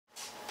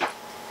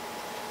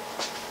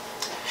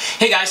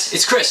Hey guys,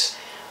 it's Chris.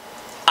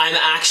 I'm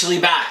actually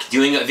back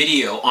doing a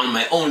video on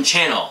my own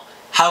channel.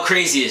 How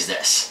crazy is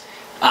this?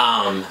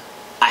 I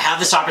have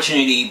this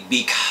opportunity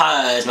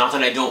because, not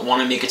that I don't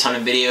want to make a ton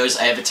of videos,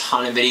 I have a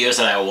ton of videos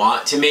that I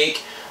want to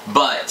make,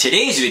 but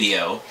today's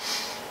video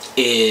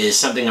is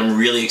something I'm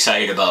really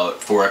excited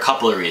about for a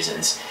couple of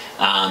reasons.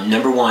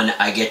 Number one,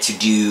 I get to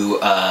do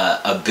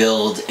a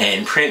build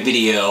and print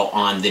video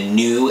on the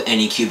new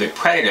Anycubic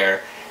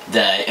Predator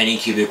that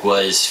Anycubic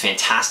was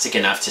fantastic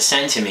enough to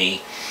send to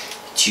me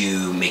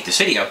to make this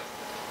video.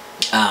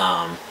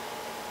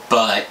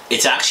 But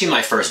it's actually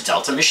my first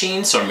Delta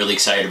machine, so I'm really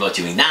excited about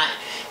doing that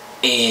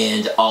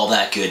and all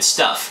that good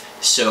stuff.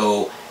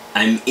 So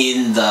I'm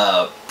in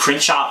the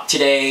print shop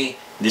today.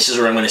 This is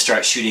where I'm going to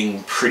start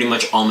shooting pretty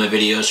much all my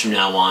videos from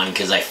now on,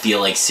 because I feel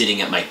like sitting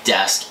at my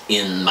desk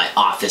in my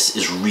office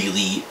is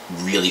really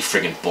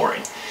friggin'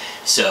 boring.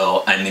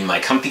 So I'm in my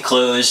comfy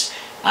clothes,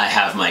 I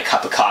have my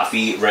cup of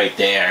coffee right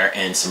there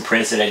and some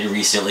prints that I did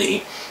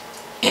recently,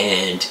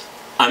 and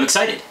I'm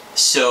excited.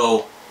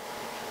 So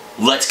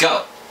let's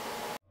go.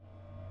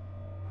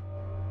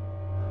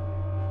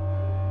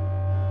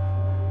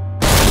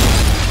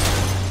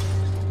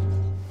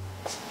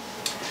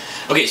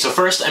 Okay, so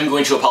first I'm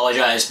going to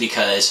apologize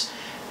because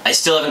I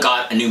still haven't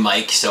got a new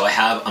mic. So I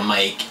have a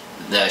mic,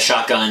 the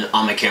shotgun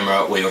on my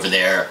camera way over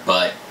there,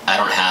 but I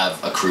don't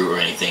have a crew or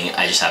anything.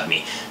 I just have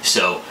me.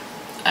 So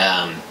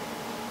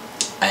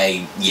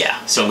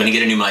so I'm gonna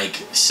get a new mic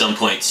some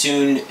point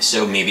soon,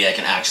 so maybe I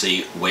can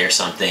actually wear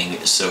something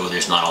so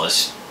there's not all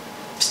this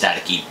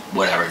staticky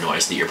whatever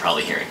noise that you're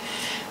probably hearing.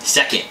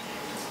 Second,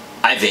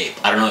 I vape.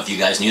 I don't know if you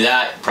guys knew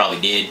that,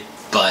 probably did,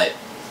 but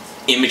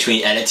in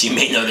between edits you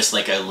may notice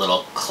like a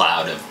little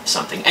cloud of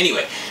something.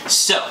 Anyway,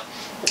 so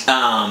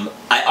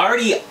I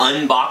already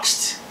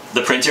unboxed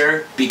the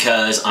printer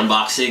because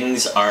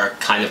unboxings are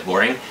kind of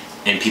boring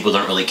and people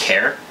don't really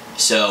care.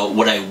 So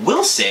what I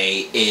will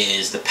say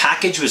is the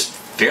package was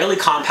fairly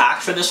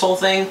compact for this whole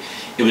thing.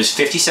 It was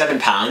 57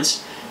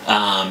 pounds,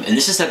 and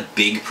this is a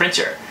big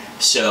printer.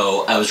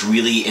 So I was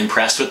really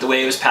impressed with the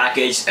way it was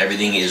packaged.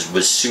 Everything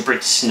was super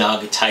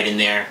snug, tight in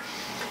there.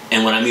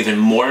 And what I'm even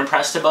more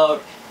impressed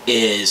about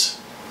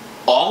is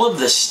all of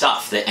the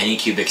stuff that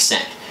Anycubic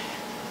sent.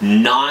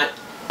 Not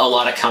a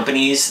lot of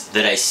companies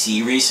that I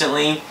see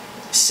recently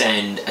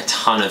send a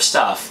ton of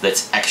stuff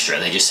that's extra.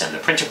 They just send the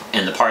printer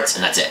and the parts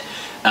and that's it.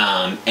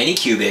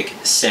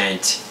 Anycubic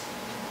sent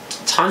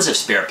tons of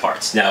spare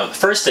parts. Now, the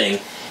first thing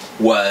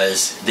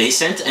was they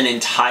sent an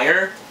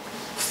entire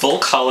full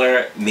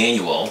color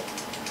manual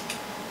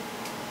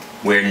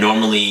where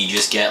normally you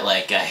just get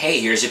like, hey,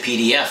 here's a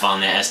PDF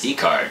on the SD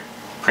card.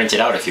 Print it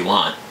out if you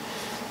want.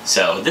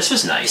 So this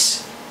was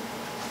nice.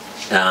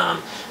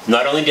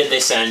 Not only did they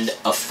send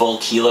a full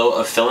kilo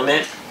of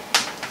filament,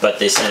 but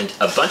they sent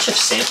a bunch of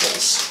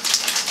samples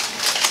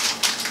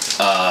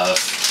of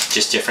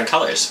just different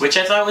colors, which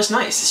I thought was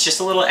nice. It's just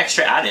a little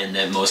extra add-in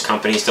that most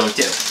companies don't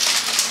do.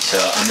 So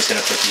I'm just going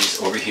to put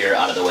these over here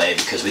out of the way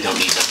because we don't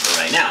need them for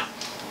right now.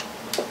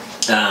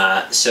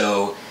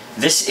 So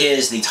this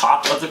is the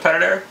top of the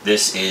Predator.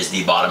 This is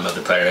the bottom of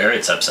the Predator.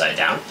 It's upside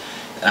down.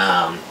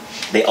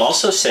 They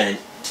also sent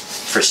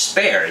for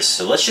spares,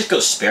 so let's just go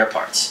spare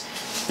parts.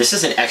 This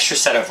is an extra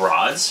set of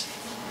rods,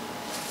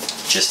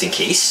 just in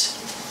case.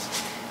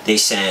 They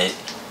sent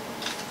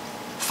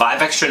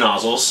 5 extra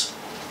nozzles,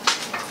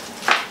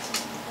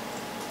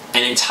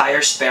 an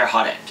entire spare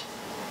hot end.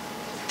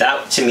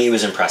 That to me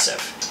was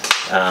impressive.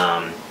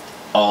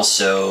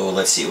 Also,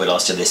 let's see, what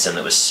else did they send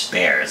that was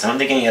spares? I don't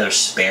think any other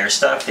spare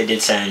stuff. They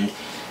did send,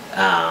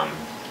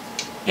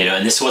 you know,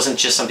 and this wasn't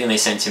just something they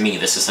sent to me.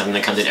 This is something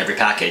that comes in every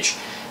package.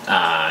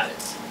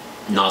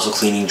 Nozzle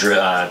cleaning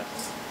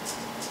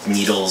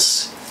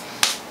needles,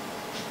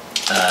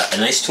 a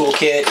nice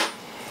toolkit.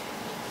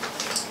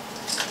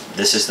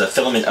 This is the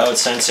filament out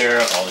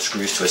sensor, all the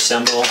screws to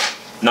assemble.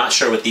 Not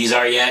sure what these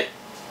are yet.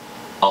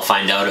 I'll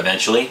find out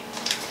eventually.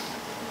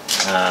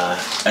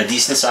 A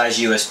decent sized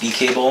USB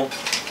cable,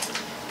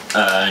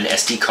 an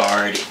SD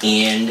card,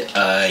 and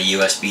a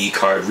USB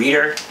card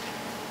reader.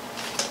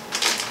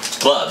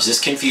 Gloves. This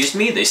confused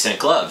me. They sent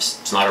gloves.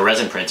 It's not a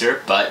resin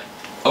printer, but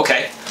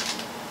okay.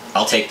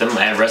 I'll take them.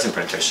 I have resin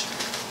printers.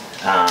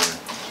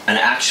 And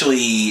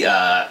actually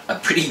a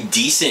pretty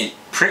decent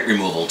print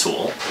removal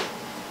tool.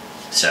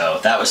 So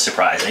that was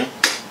surprising.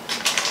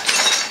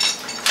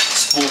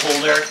 Spool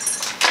holder.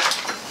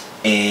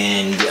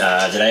 And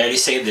did I already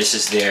say this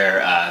is their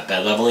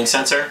bed leveling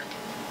sensor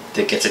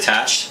that gets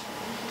attached?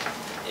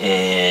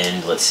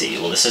 And let's see,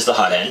 well, this is the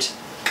hot end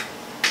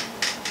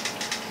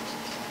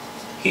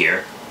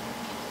here.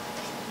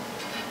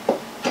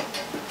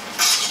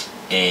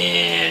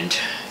 And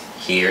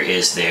here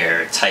is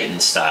their Titan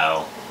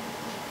style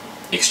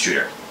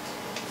extruder.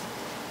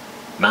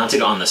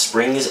 Mounted on the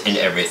springs and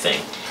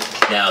everything.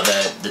 Now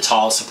the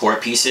tall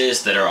support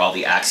pieces that are all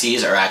the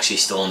axes are actually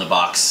still in the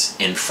box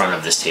in front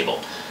of this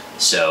table.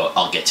 So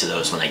I'll get to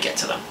those when I get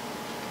to them.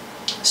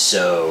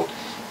 So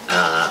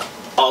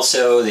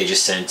also they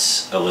just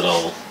sent a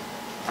little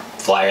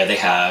flyer they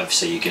have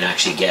so you can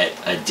actually get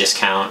a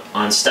discount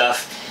on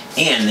stuff.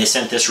 And they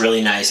sent this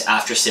really nice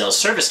after-sales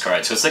service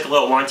card, so it's like a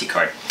little warranty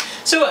card.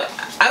 So,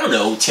 I don't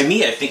know, to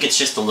me, I think it's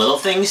just the little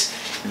things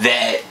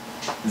that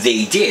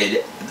they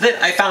did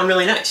that I found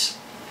really nice.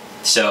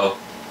 So,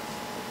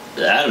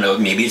 I don't know,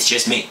 maybe it's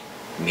just me.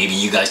 Maybe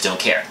you guys don't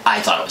care.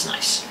 I thought it was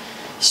nice.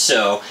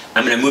 So,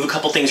 I'm going to move a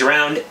couple things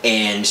around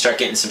and start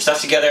getting some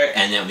stuff together,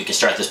 and then we can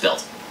start this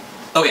build.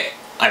 Okay,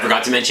 I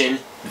forgot to mention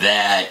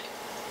that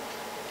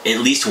at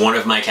least one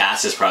of my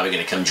cats is probably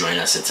going to come join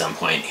us at some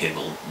point.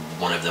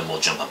 One of them will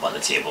jump up on the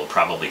table,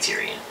 probably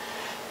Tyrion.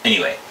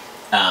 Anyway,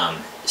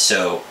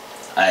 so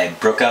I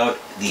broke out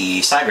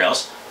the side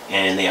rails,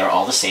 and they are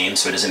all the same,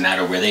 so it doesn't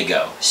matter where they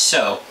go.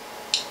 So,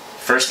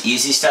 first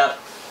easy step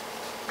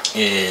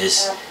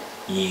is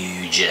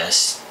you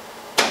just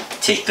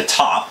take the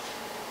top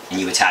and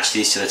you attach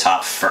these to the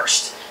top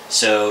first.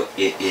 So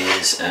it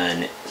is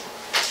an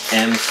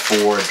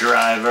M4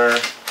 driver,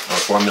 or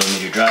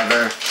 4mm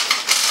driver,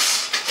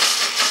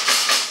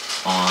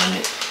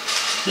 on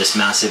this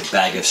massive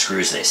bag of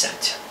screws they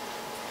sent.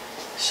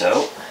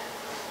 So,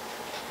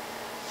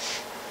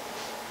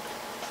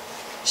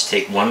 just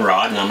take one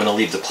rod, and I'm going to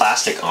leave the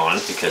plastic on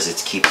because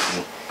it's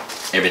keeping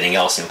everything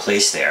else in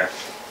place there.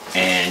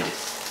 And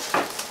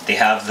they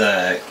have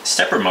the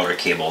stepper motor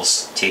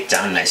cables taped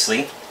down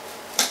nicely.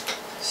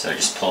 So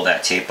just pull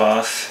that tape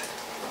off.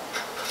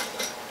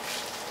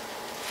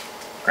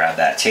 Grab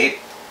that tape.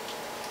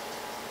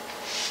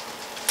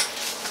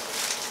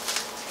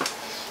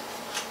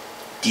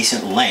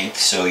 Decent length,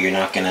 so you're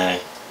not gonna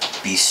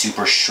be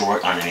super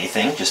short on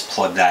anything. Just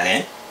plug that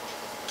in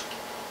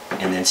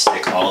and then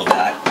stick all of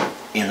that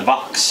in the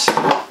box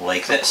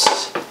like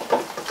this.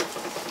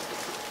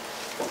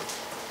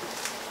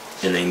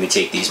 And then we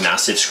take these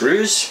massive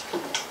screws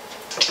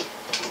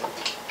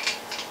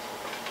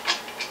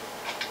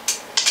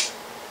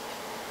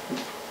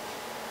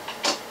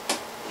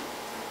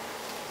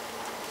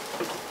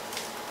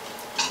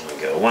and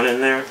we go one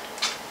in there.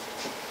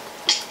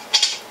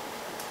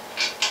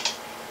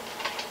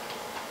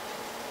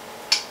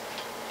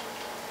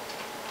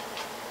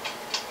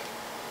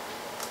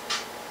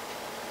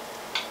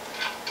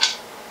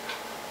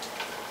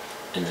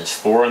 And there's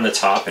 4 on the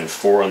top and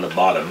 4 on the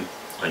bottom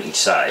on each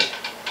side.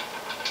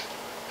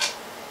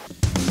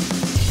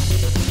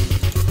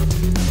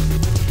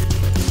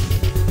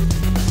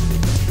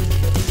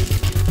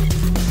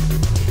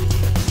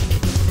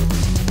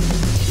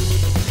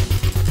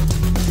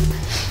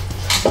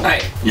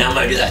 Alright, now I'm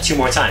going to do that 2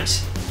 more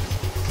times.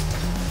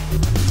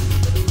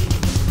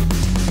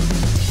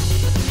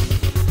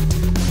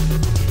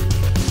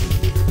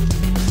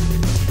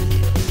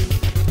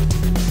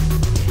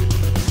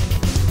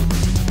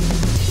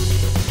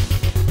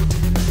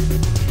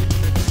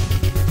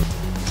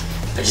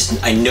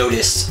 I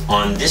noticed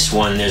on this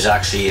one there's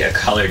actually a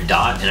colored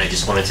dot, and I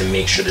just wanted to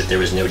make sure that there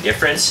was no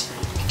difference.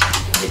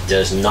 It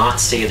does not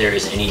say there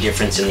is any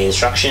difference in the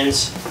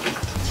instructions,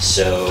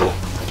 so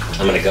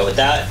I'm going to go with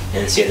that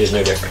and say there's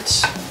no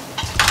difference.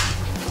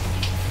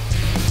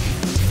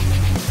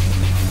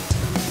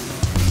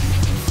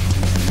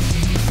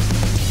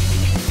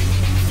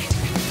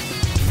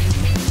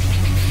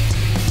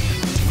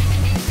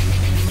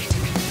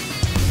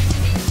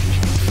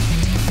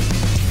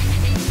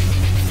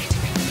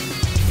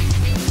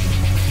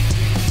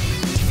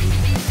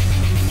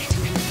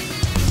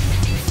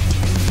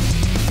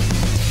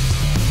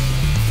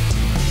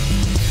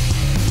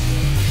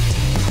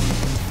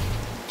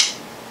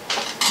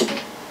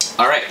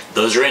 Alright,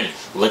 those are in.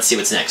 Let's see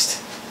what's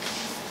next.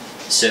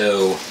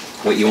 So,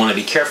 what you want to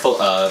be careful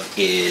of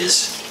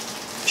is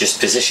just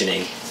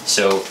positioning.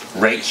 So,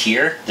 right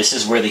here, this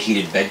is where the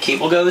heated bed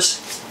cable goes.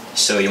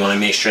 So you want to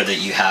make sure that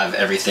you have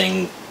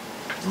everything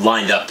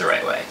lined up the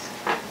right way.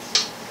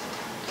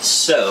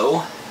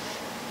 So,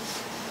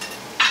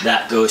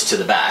 that goes to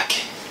the back,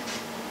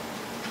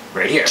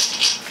 right here.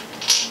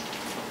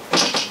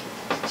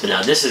 So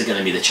now this is going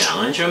to be the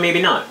challenge, or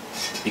maybe not,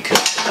 because,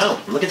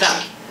 oh, look at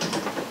that.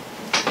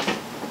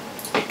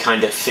 It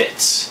kind of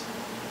fits.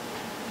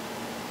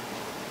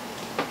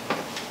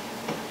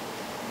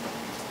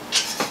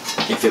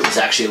 If it was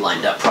actually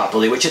lined up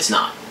properly, which it's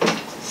not.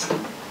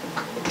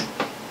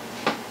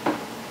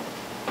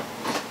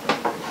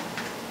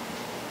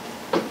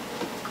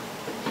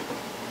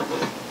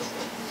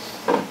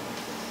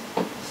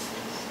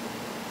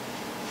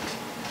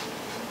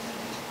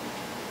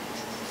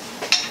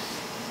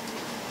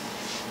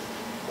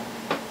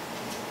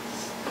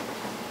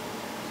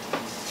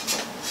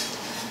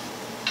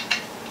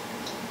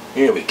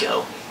 Here we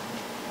go.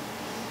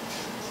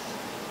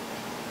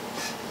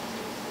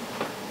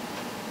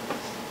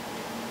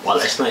 Wow,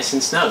 that's nice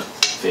and snug.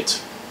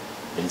 Fits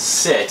and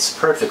sits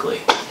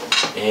perfectly.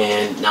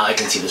 And now I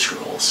can see the screw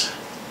holes.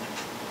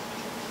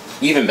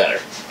 Even better.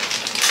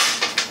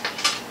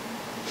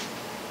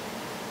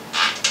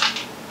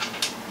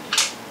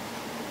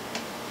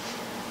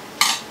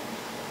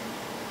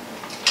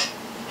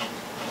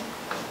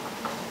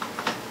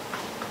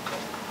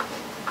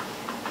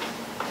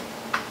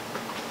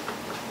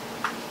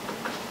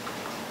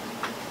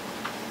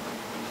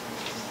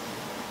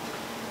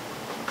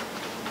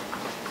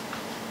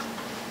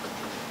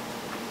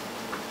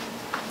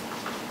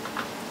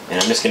 And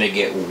I'm just going to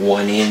get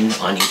one in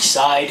on each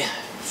side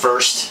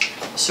first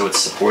so it's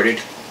supported.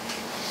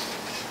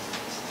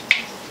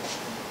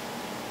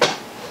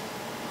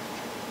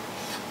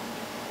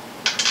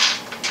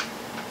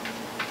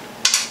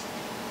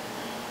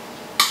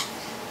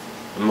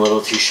 I'm a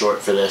little too short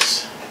for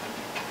this.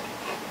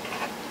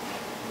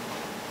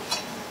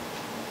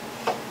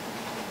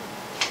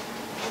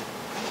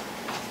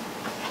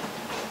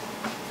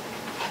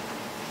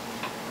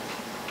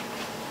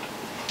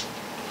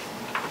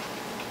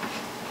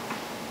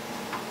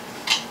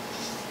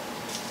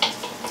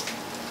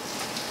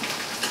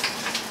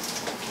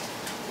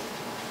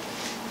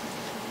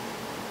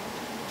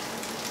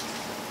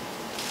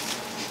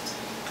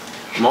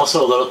 I'm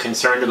also a little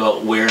concerned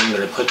about where I'm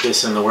going to put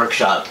this in the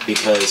workshop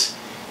because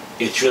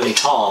it's really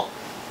tall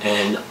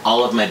and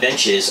all of my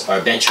benches are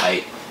bench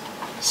height.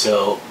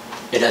 So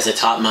it has a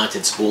top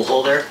mounted spool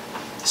holder,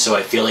 so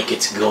I feel like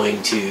it's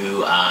going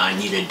to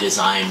need a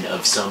design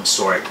of some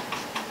sort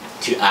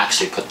to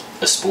actually put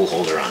a spool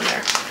holder on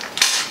there.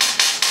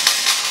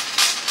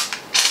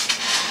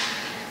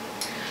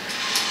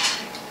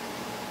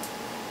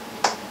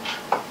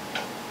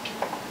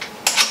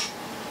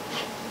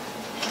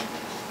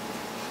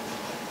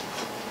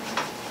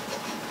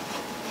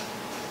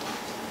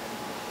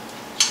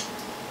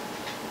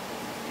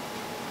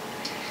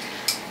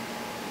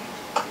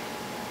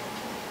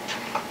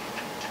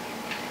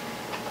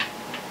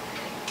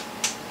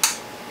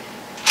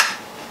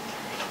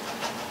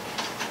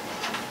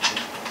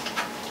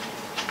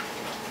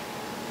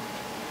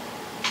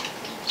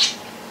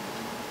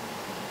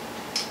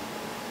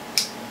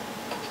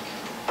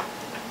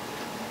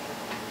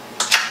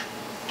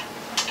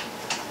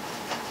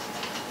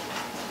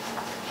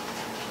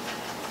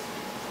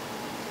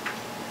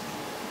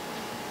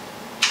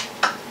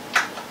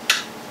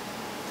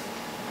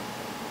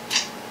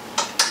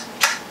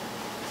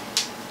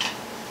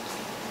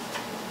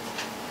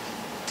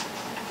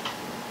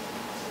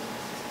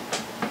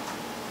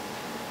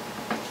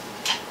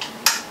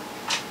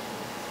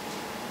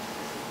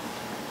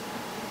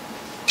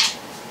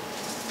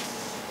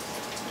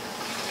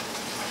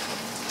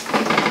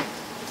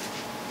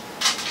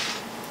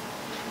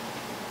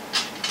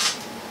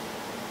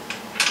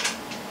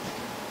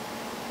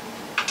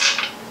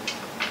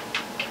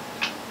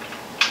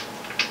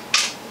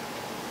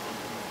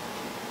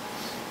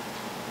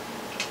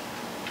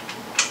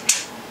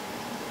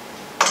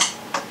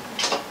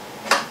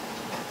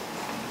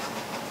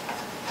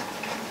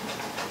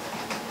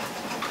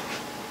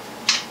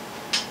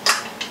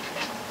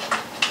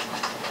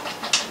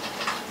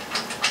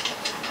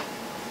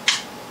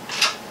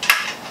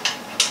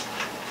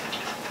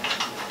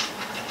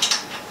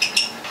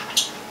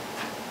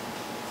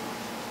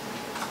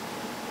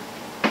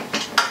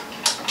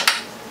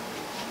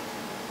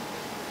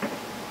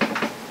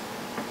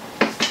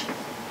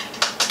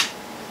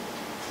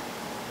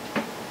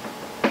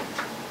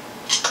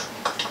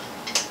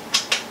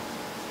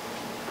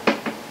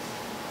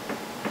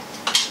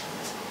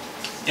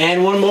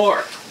 And one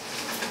more.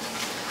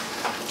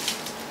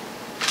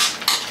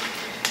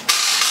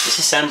 This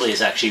assembly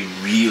is actually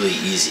really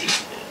easy,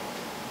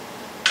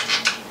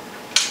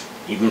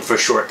 even for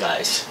short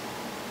guys.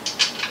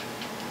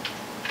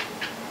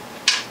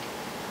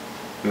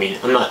 I mean,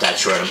 I'm not that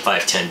short, I'm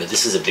 5'10", but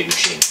this is a big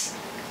machine.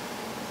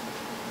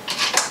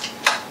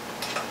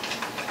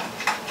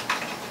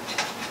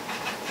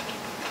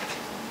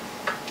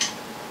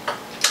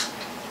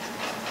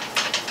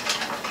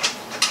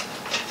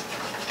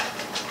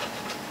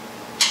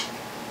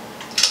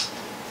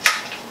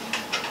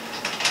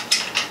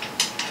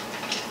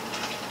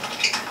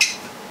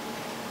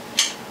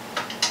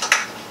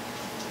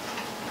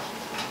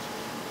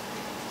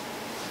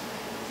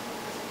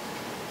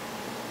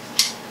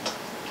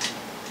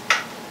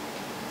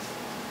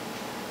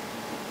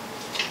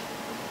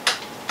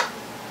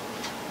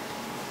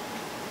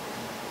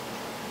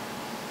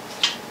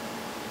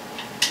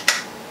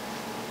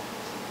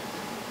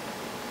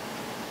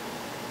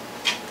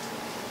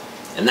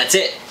 And that's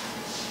it.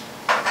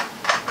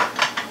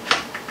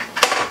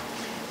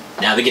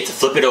 Now we get to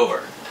flip it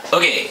over.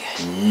 Okay,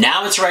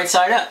 now it's right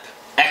side up.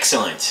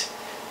 Excellent.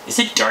 Is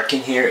it dark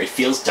in here? It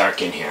feels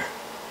dark in here.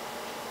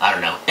 I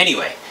don't know.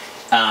 Anyway,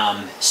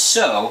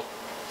 so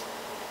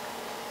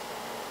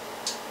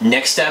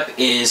next step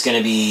is going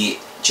to be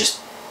just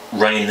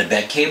running the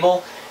bed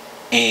cable,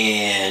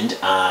 and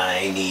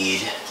I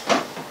need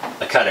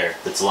a cutter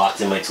that's locked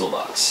in my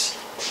toolbox.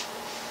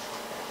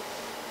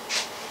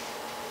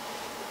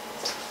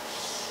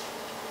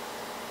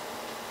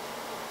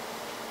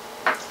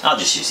 I'll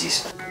just use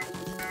these.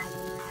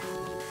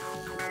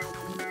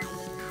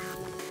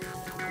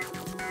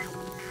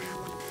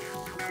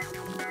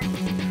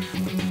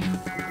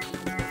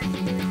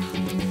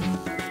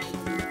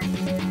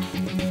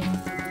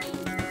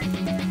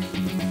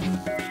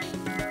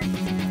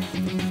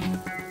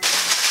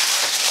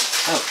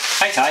 Oh,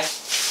 hi Ty.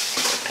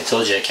 I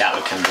told you a cat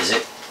would come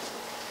visit.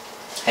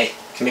 Hey,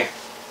 come here.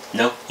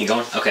 No? You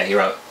going? Okay,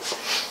 you're out.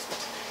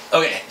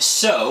 Okay,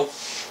 so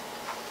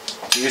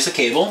here's the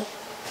cable.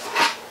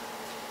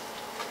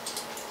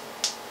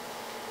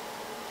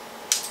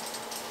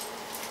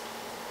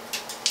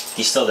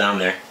 He's still down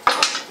there.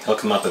 He'll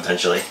come up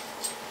eventually.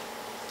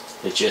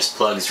 It just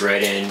plugs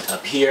right in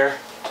up here.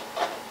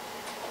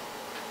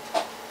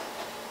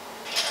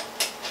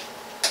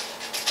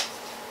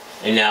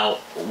 And now,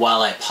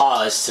 while I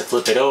paused to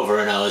flip it over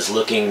and I was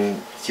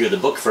looking through the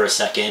book for a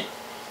second,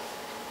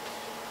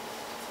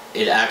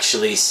 it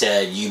actually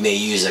said you may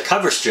use a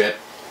cover strip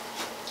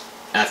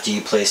after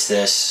you place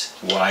this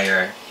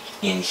wire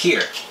in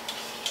here.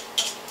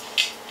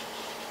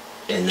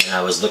 And then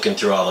I was looking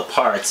through all the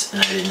parts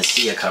and I didn't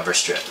see a cover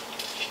strip.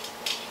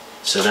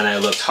 So then I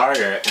looked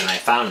harder and I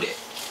found it.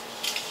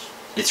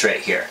 It's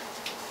right here.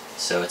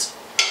 So it's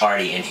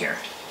already in here.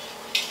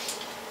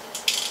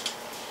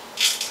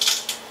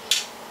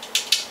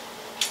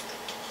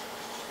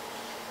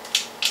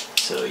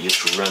 So you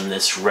just run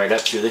this right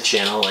up through the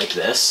channel like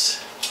this,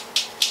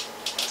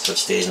 so it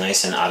stays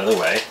nice and out of the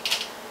way.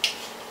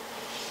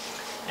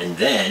 And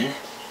then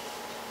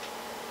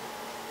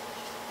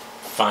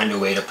find a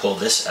way to pull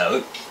this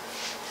out.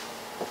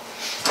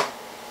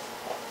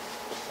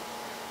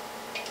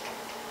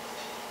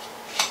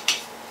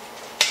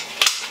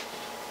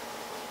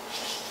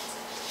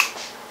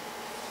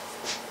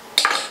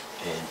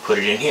 And put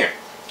it in here.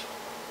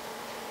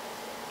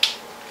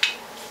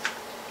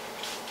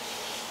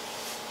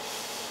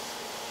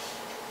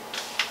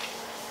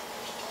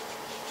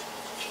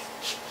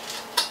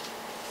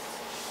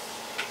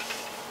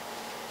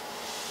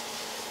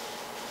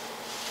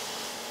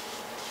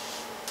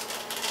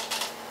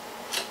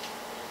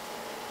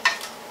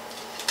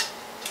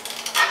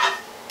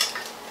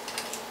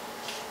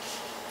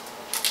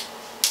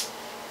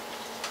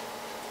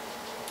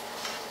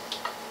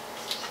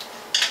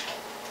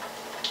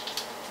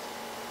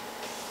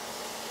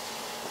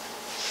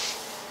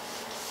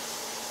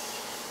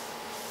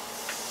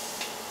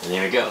 And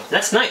there we go.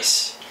 That's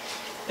nice.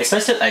 It's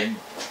nice that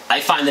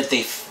I find that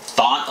they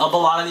thought of a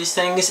lot of these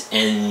things,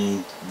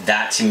 and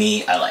that to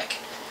me I like.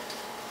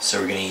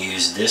 So we're going to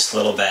use this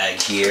little bag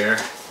here,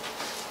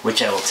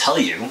 which I will tell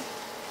you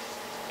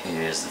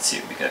is, let's see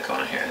what we got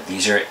going on here.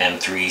 These are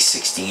M3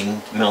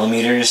 16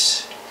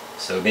 millimeters.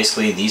 So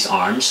basically these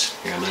arms,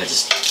 here I'm going to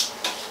just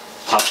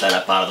pop that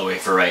up out of the way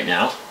for right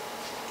now.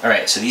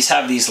 Alright, so these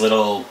have these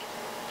little,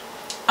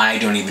 I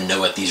don't even know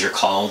what these are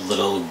called,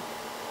 little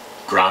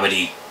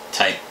grommet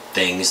type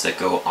things that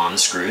go on the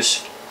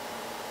screws.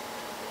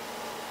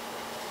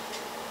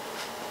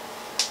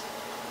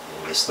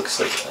 And this looks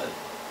like a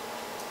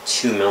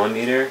 2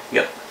 millimeter.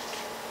 Yep.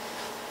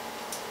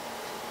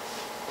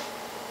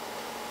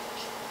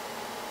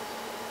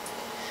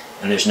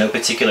 And there's no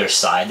particular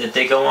side that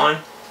they go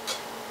on.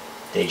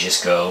 They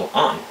just go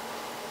on.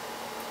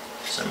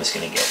 So I'm just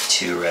going to get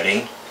 2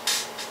 ready.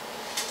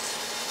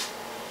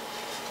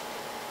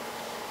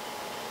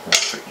 One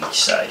for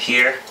each side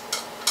here.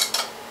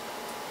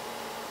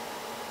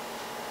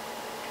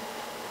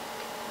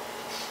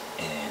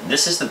 And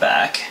this is the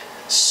back.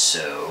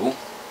 So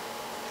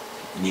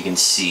you can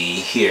see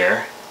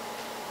here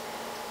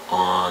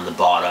on the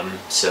bottom,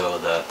 so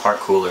the part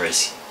cooler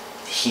is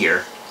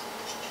here,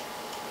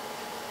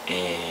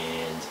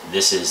 and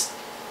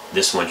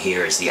this one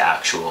here is the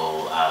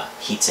actual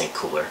heatsink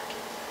cooler.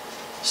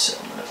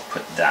 So I'm going to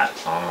put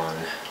that on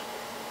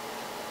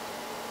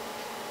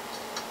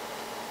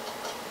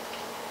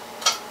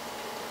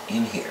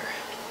in here,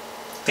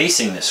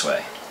 facing this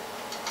way.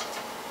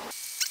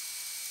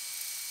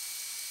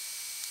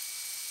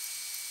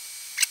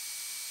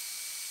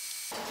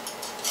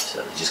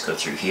 So they just go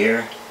through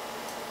here,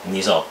 and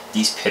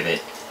these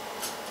pivot.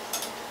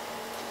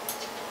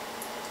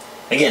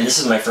 Again, this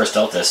is my first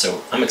Delta,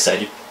 so I'm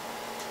excited.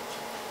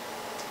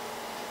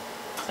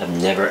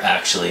 I've never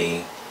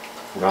actually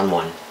run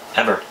one,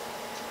 ever.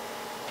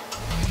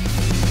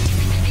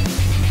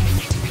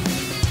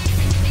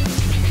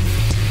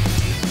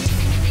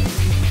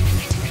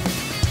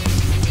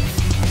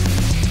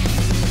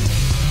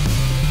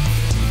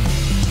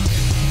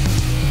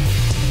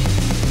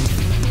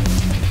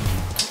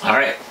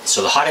 Alright,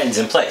 so the hot end's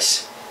in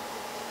place.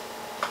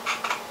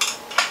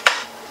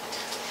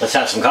 Let's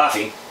have some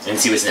coffee and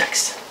see what's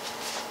next.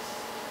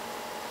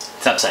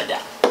 It's upside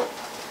down.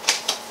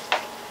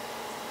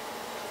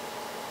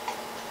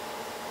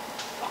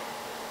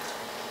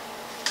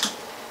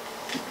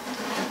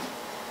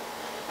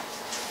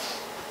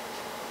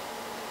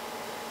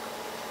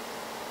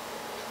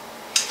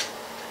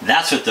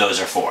 That's what those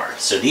are for.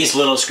 So these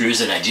little screws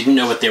that I didn't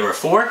know what they were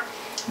for,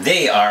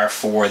 they are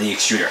for the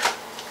extruder.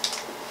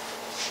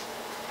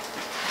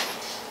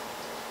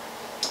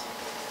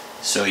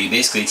 So you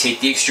basically take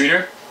the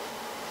extruder,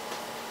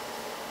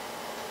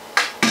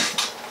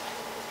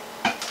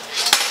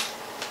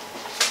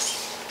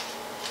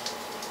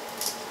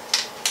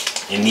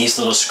 and these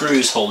little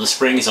screws hold the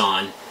springs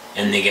on,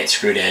 and they get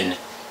screwed in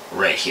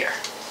right here.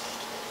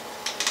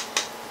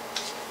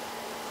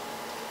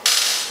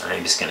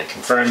 I'm just going to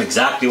confirm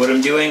exactly what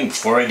I'm doing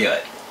before I do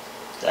it.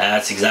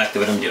 That's exactly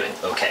what I'm doing.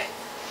 Okay.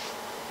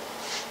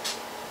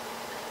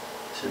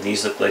 So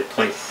these look like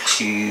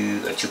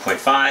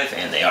 2.5,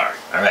 and they are.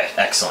 Alright,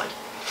 excellent.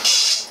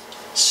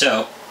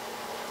 So,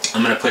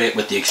 I'm going to put it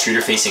with the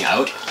extruder facing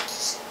out.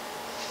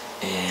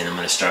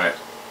 going to start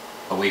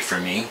away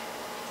from me.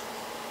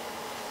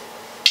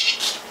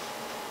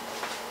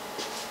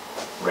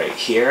 Right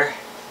here.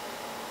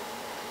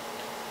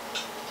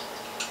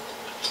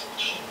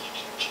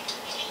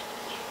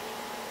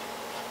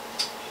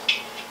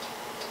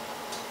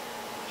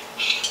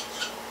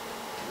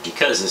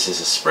 Because this is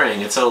a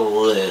spring, it's a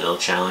little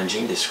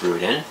challenging to screw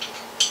it in,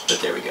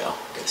 but there we go.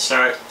 Gonna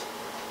start.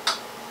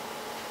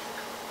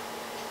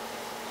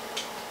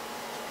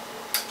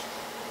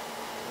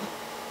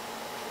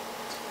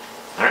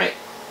 All right,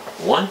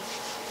 one.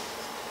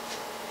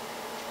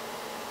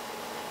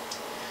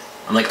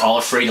 I'm like all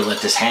afraid to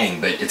let this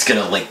hang, but it's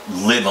gonna like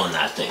live on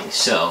that thing,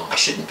 so I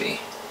shouldn't be.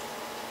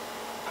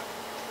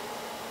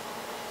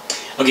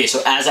 Okay,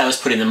 so as I was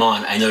putting them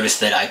on, I noticed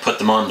that I put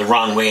them on the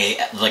wrong way,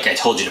 like I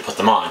told you to put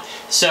them on.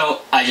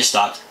 So I just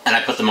stopped and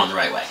I put them on the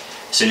right way.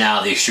 So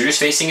now the extruder's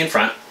facing in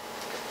front,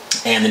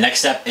 and the next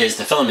step is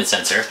the filament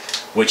sensor,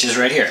 which is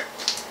right here.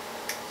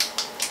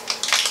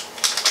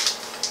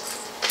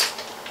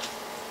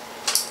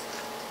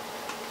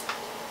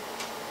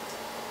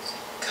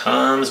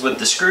 Comes with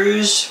the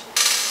screws,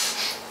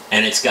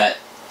 and it's got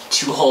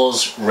two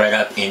holes right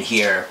up in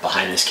here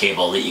behind this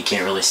cable that you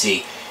can't really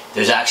see.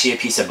 There's actually a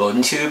piece of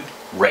Bowden tube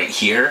right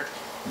here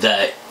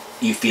that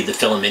you feed the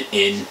filament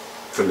in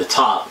from the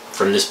top,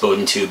 from this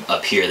Bowden tube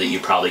up here that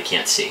you probably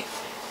can't see.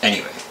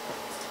 Anyway,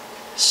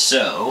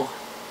 so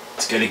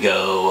it's gonna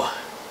go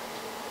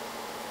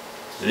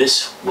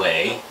this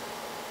way.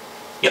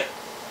 Yep.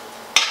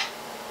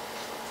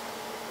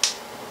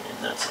 And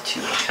that's a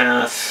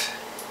 2.5.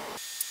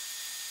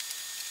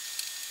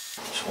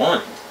 There's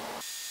one.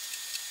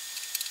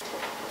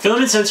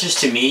 Filament sensors,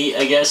 to me,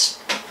 I guess,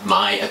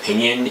 my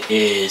opinion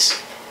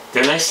is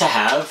they're nice to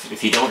have.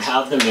 If you don't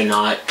have them, they're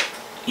not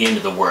the end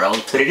of the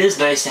world, but it is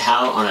nice to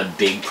have on a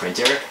big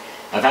printer.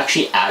 I've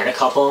actually added a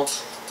couple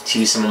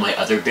to some of my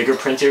other bigger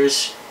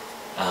printers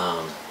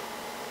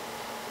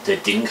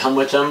that didn't come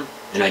with them,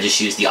 and I just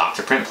used the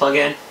Octoprint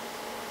plugin.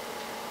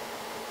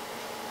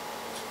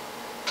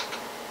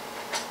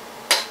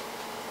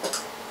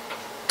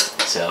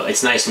 So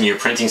it's nice when you're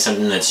printing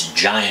something that's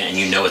giant and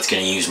you know it's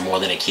going to use more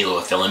than a kilo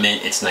of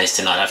filament. It's nice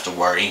to not have to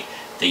worry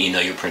that you know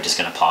your print is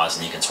going to pause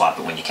and you can swap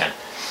it when you can.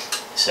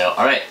 So,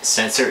 alright,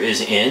 sensor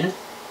is in.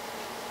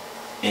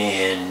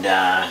 And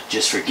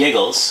just for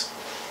giggles,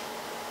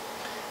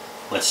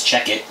 let's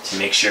check it to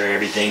make sure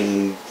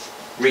everything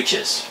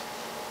reaches.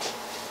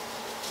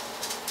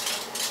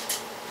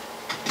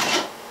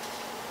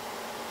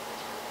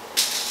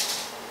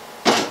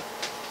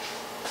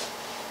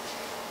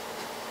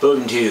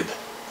 Bowden tube.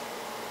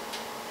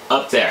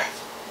 Up there.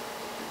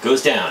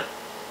 Goes down.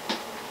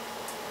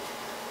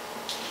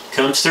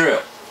 Comes through.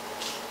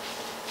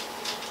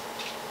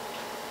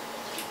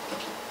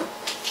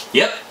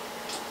 Yep.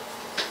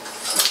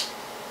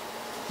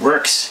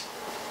 Works.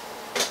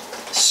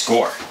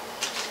 Score.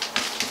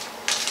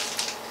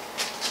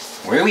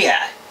 Where are we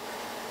at?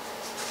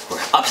 We're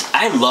up.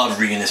 I love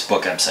reading this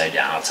book upside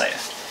down, I'll tell you.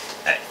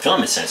 Alright,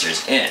 filament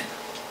sensors in.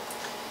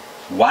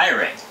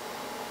 Wiring.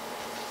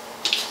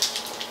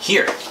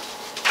 Here.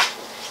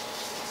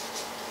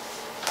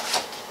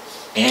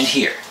 And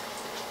here.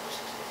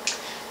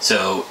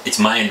 So it's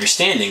my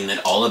understanding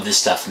that all of this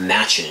stuff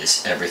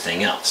matches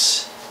everything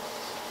else.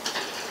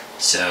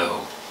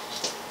 So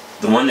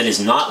the one that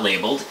is not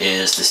labeled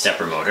is the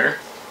stepper motor,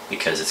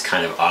 because it's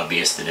kind of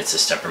obvious that it's a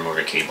stepper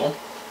motor cable.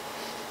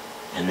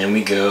 And then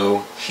we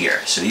go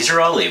here. So these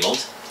are all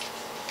labeled.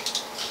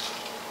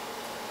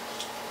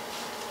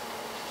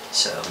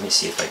 So let me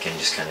see if I can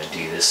just kind of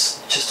do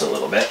this just a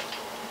little bit.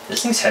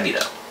 This thing's heavy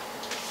though.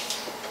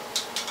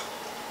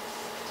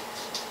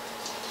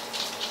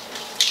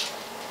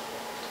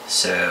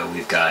 So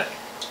we've got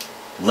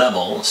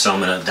level, so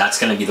that's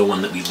going to be the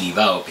one that we leave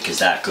out because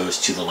that goes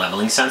to the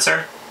leveling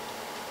sensor.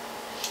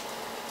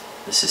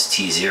 This is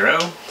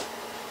T0.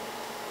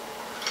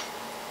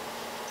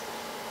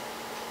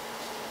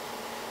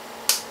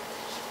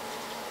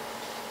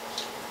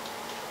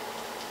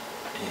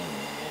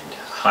 And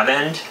hot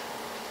end,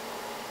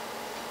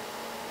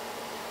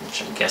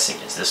 which I'm guessing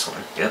is this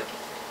one. Yep.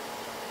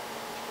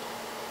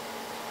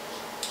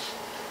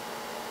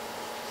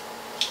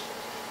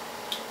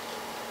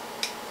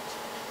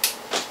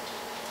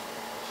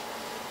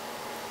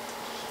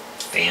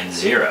 Fan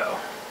 0.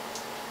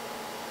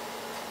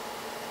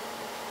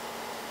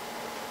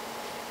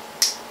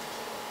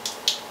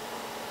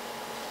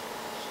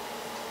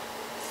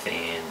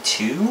 Fan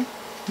 2,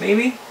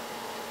 maybe?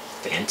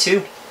 Fan 2.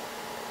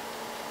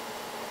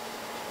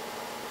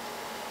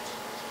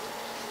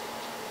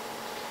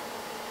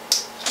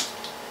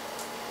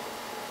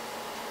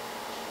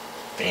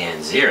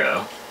 Fan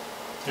 0.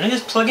 Did I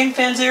just plug in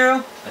fan 0?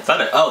 I thought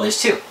it, oh, there's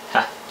 2.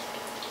 Ha.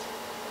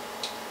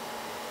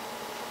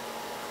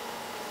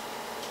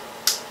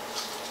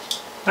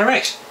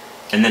 Alright,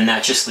 and then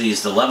that just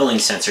leaves the leveling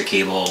sensor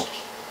cable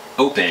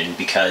open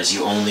because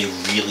you only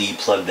really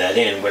plug that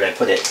in, where'd I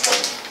put it?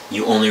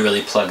 You only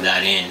really plug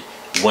that in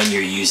when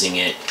you're using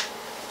it,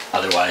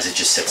 otherwise it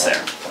just sits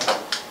there.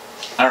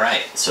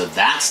 Alright, so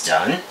that's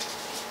done.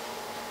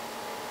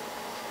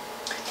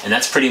 And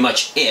that's pretty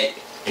much it,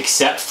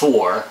 except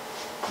for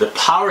the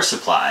power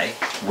supply,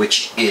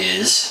 which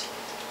is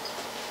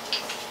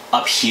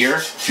up here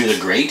through the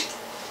grate.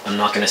 I'm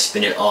not going to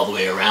spin it all the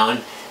way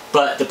around,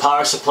 but the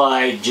power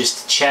supply,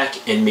 just check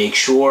and make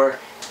sure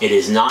it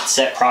is not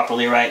set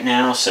properly right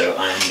now. So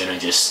I'm going to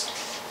just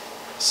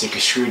stick a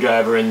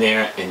screwdriver in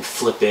there and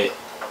flip it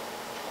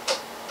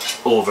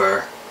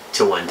over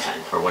to 110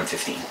 or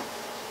 115.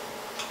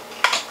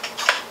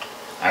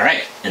 All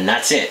right, and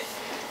that's it.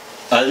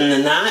 Other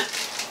than that,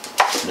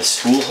 the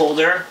spool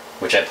holder,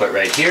 which I put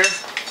right here,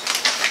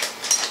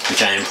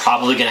 which I am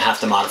probably going to have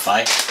to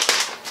modify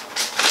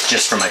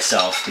just for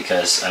myself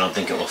because I don't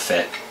think it will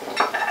fit.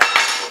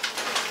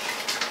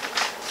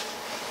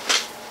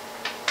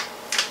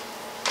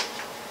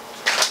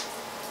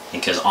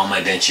 Because all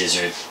my benches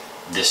are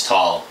this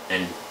tall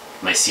and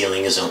my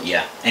ceiling is,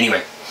 yeah.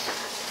 Anyway.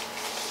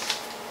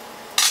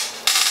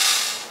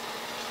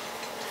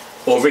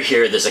 Over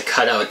here there's a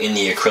cutout in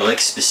the acrylic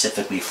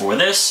specifically for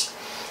this.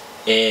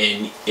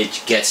 And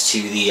it gets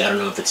to the, I don't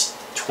know if it's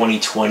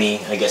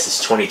 2020, I guess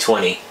it's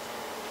 2020.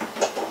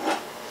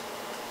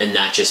 And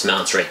that just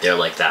mounts right there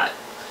like that.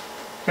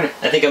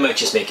 I think I might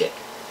just make it.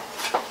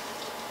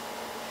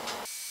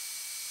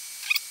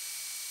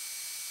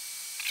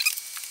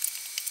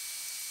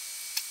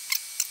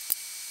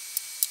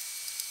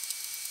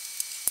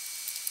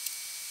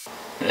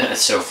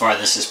 So far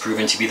this has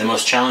proven to be the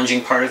most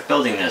challenging part of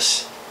building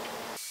this.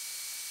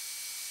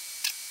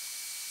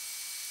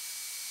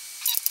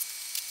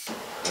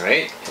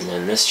 Alright, and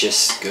then this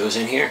just goes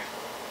in here.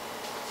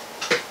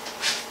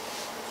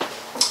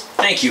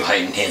 Thank you,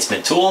 height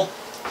enhancement tool.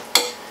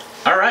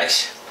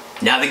 Alright,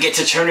 now we get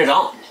to turn it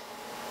on.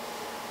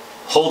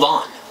 Hold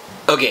on.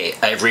 Okay,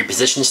 I've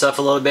repositioned stuff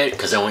a little bit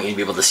because I want you to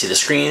be able to see the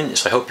screen,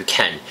 so I hope you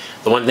can.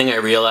 The one thing I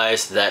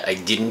realized that I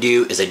didn't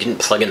do is I didn't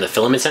plug in the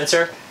filament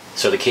sensor.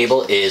 So the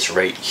cable is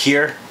right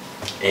here,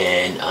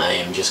 and I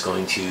am just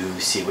going to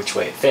see which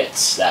way it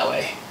fits, that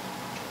way,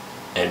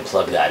 and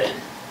plug that in.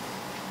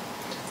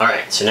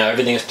 Alright, so now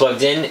everything is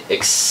plugged in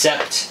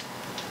except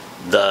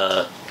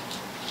the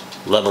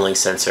leveling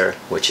sensor,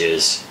 which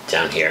is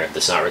down here.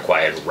 That's not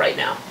required right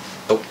now.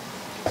 Oh,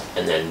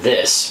 and then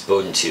this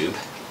Bowden tube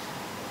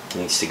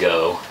needs to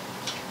go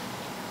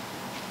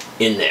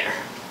in there.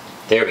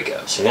 There we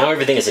go. So now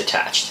everything is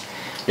attached.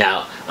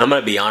 Now, I'm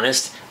going to be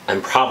honest,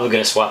 I'm probably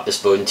going to swap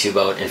this Bowden tube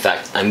out. In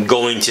fact, I'm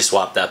going to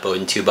swap that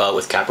Bowden tube out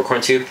with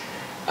Capricorn tube,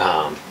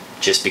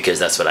 just because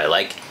that's what I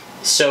like.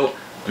 So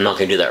I'm not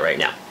going to do that right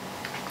now.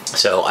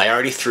 So I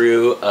already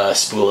threw a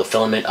spool of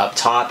filament up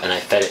top and I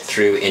fed it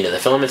through into the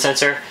filament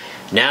sensor.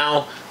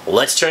 Now,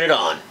 let's turn it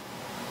on.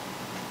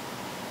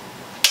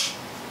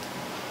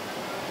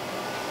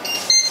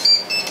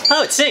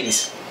 Oh, it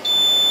sings.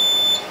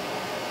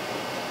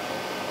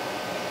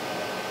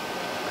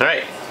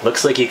 Alright,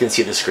 looks like you can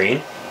see the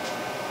screen.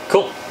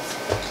 Cool.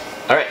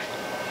 Alright,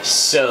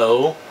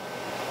 so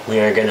we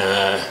are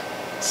gonna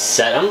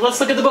set them.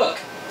 Let's look at the book.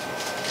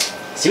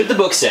 See what the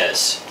book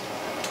says.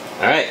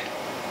 Alright.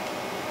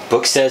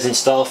 Book says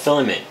install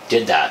filament.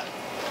 Did that.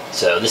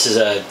 So this is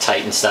a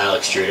Titan style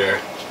extruder.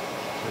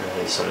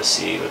 I just want to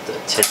see what the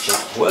tension.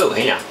 Whoa,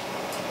 hey now.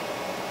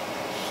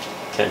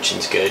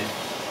 Tension's good.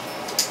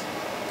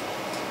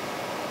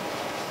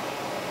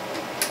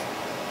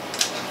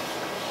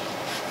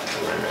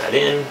 Run that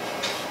in.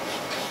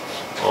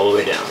 All the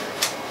way down.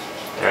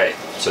 Alright,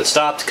 so it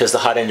stopped because the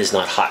hot end is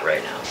not hot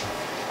right now.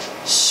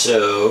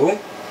 So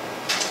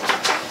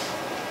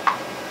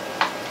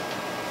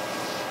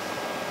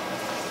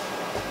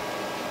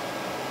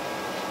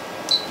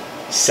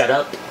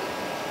setup.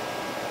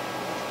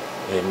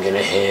 I'm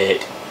gonna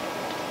hit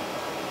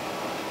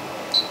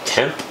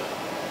temp.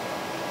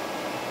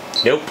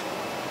 Nope.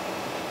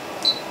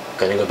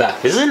 Gonna go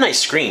back. This is a nice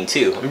screen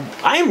too.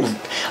 I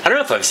don't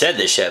know if I've said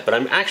this yet, but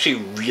I'm actually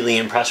really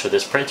impressed with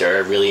this printer. I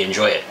really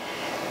enjoy it.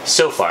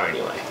 So far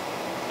anyway.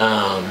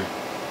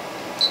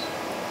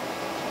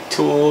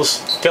 Tools,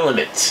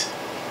 filament.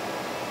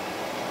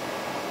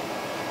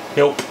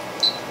 Nope.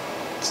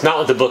 It's not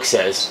what the book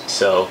says,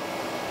 so.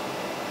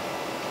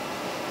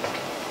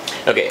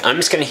 Okay, I'm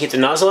just going to heat the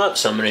nozzle up,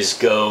 so I'm going to just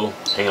go,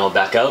 hang on,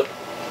 back out.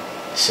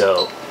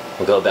 So,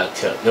 we'll go back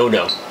to, no,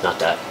 not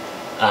that.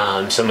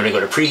 So I'm going to go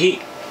to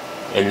preheat,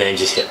 and then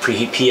just hit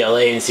preheat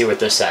PLA and see what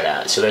they're set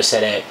at. So they're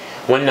set at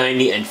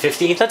 190 and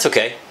 50, that's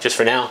okay, just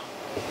for now.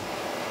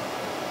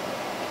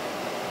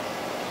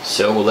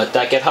 So we'll let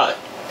that get hot.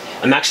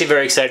 I'm actually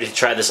very excited to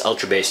try this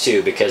Ultra Base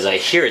too, because I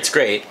hear it's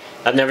great.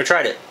 I've never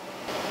tried it.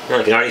 Well,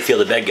 I can already feel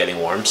the bed getting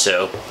warm,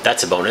 so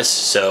that's a bonus.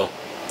 So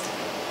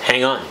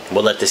hang on,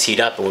 we'll let this heat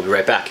up and we'll be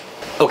right back.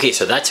 Okay,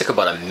 so that took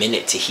about a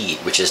minute to heat,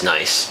 which is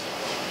nice.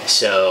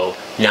 So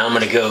now I'm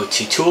gonna go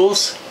to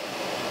tools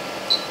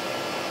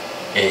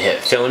and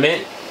hit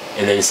filament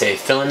and then say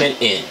filament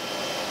in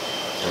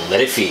and let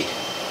it feed.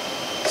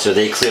 So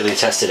they clearly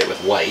tested it with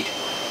white.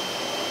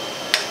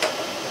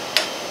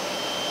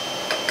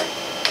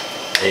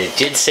 And it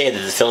did say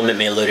that the filament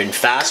may load in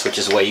fast, which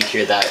is why you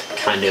hear that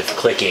kind of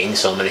clicking,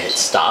 so I'm gonna hit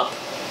stop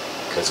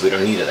because we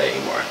don't need it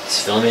anymore.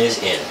 This filament is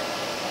in.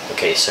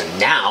 Okay, so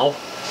now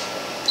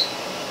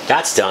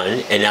that's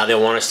done, and now they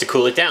want us to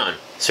cool it down.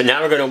 So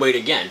now we're gonna wait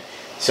again.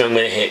 So I'm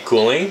gonna hit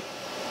cooling,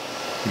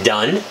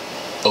 done,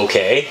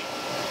 okay,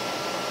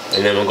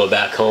 and then we'll go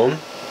back home.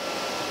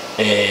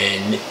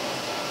 And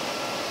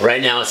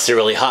right now it's still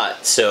really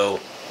hot, so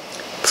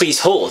please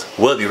hold,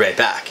 we'll be right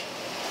back.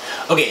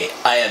 Okay,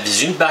 I have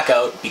zoomed back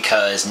out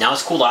because now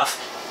it's cooled off,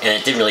 and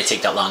it didn't really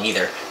take that long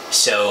either.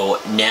 So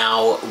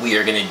now we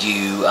are gonna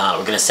do,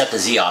 we're gonna set the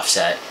Z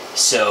offset.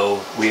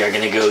 So we are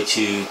gonna go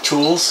to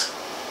Tools,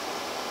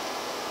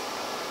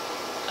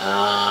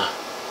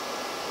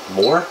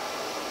 More,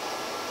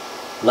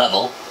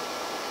 Level,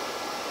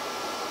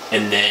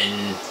 and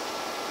then,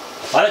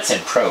 I thought it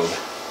said Probe.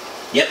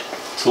 Yep,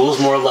 Tools,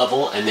 More,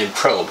 Level, and then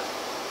Probe.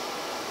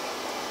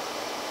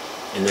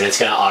 And then it's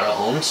gonna auto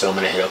home, so I'm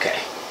gonna hit OK.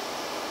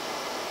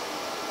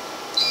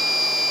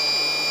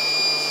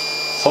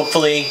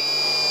 Hopefully,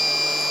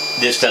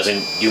 this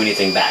doesn't do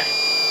anything bad.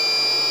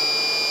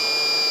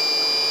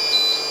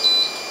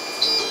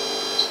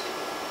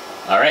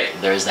 Alright,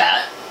 there's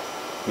that.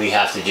 We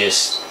have to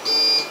just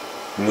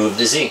move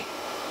the Z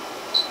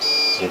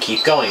and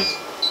keep going.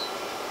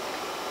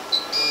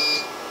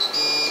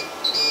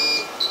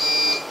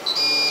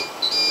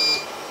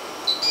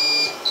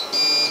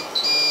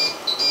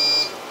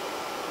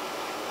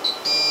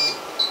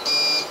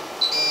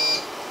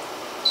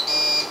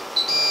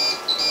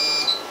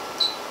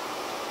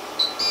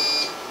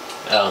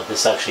 Oh,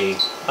 this actually,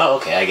 oh,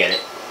 okay, I get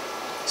it.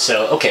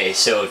 So, okay,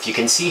 so if you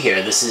can see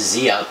here, this is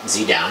Z up,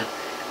 Z down,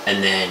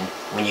 and then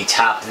when you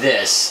tap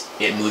this,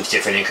 it moves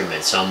different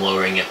increments. So I'm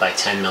lowering it by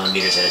 10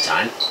 millimeters at a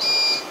time.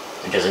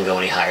 It doesn't go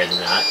any higher than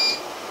that.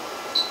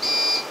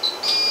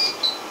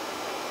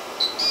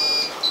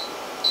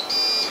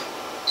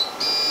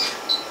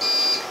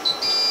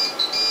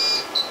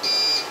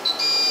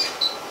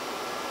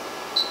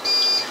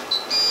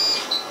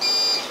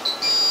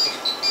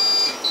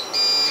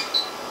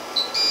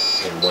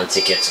 And once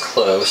it gets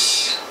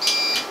close,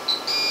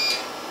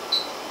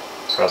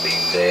 probably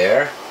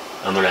there,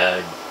 I'm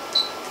gonna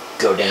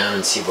go down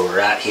and see where we're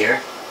at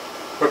here.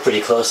 We're pretty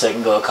close. I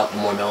can go a couple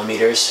more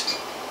millimeters.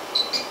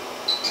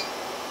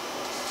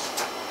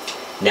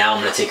 Now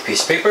I'm gonna take a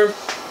piece of paper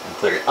and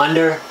put it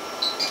under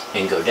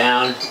and go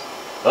down.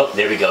 Oh,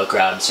 there we go, it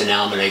grabbed. So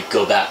now I'm gonna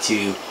go back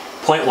to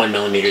 0.1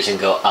 millimeters and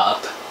go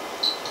up.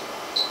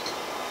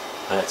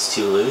 That's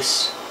too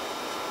loose.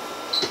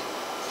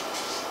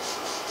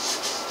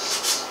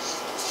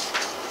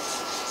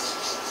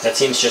 That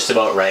seems just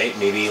about right.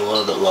 Maybe a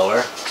little bit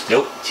lower.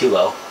 Nope, too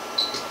low.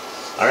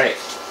 Alright,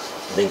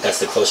 I think that's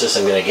the closest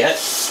I'm gonna get.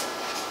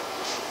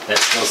 That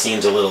still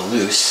seems a little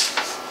loose.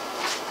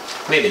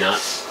 Maybe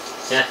not.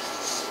 Yeah,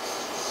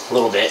 a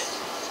little bit.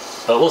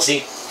 But we'll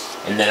see.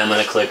 And then I'm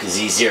gonna click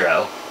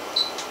Z0.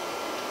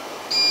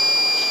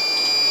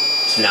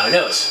 So now it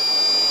knows.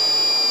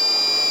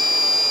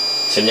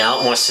 So now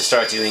it wants to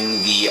start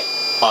doing the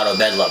auto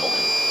bed leveling.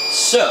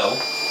 So,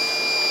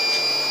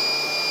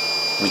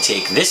 we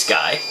take this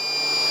guy,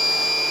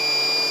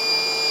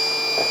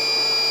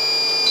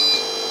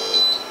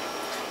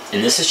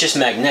 and this is just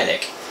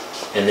magnetic,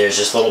 and there's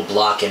this little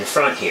block in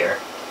front here,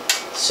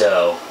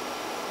 so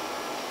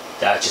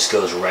that just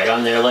goes right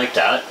on there like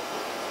that,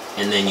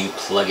 and then you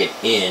plug it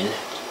in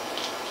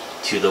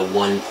to the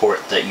one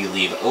port that you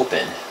leave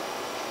open.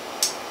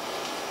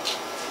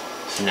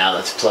 So now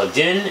that's plugged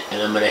in,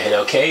 and I'm going to hit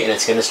OK, and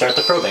it's going to start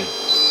the probing.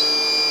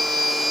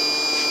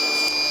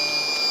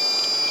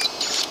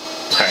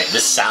 Alright,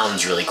 this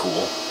sounds really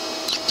cool.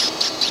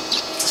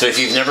 So if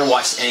you've never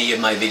watched any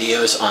of my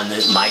videos on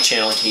my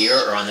channel here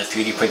or on the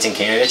 3D Printing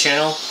Canada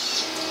channel,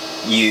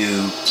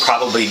 you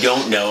probably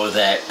don't know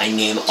that I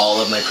name all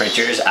of my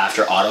printers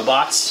after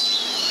Autobots.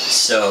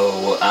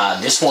 So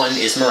this one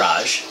is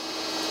Mirage,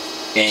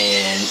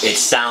 and it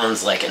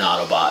sounds like an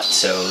Autobot,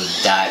 so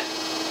that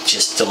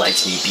just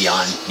delights me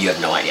beyond you have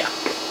no idea.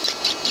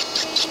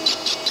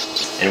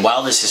 And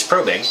while this is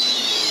probing,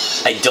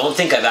 I don't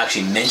think I've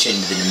actually mentioned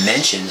the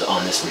dimensions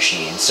on this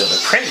machine. So the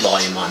print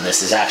volume on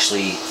this is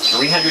actually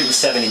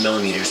 370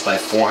 millimeters by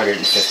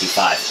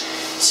 455.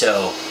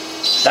 So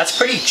that's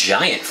pretty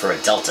giant for a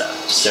Delta.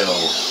 So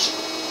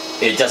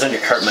it doesn't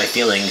hurt my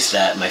feelings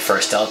that my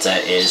first Delta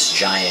is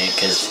giant,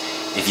 because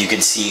if you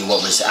could see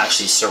what was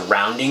actually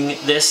surrounding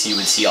this, you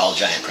would see all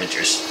giant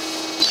printers.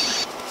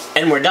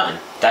 And we're done.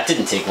 That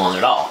didn't take long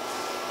at all.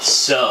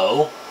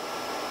 So,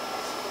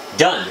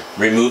 done.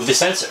 Remove the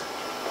sensor.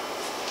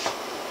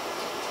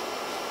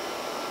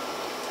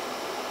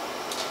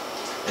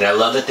 And I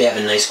love that they have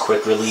a nice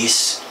quick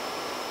release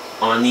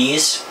on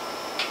these.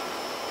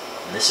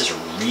 And this is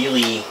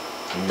really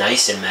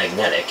nice and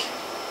magnetic.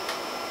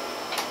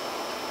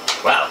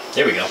 Wow,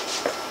 there we go.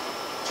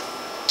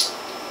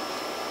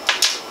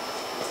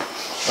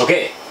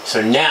 Okay,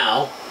 so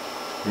now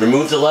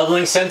remove the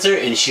leveling sensor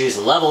and choose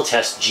level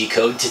test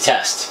G-code to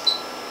test.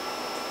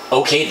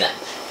 Okay then,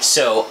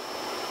 so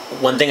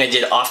one thing I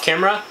did off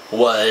camera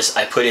was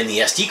I put in the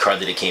SD card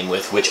that it came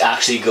with, which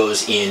actually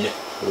goes in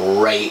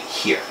right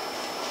here.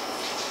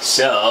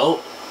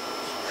 So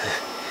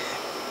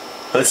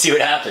Let's see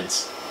what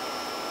happens.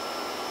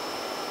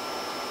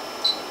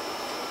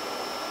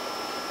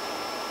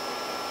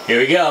 Here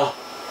we go.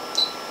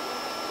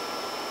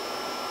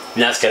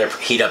 Now it's got to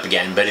heat up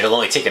again, but it'll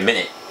only take a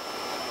minute.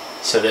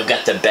 So they've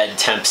got the bed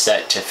temp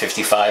set to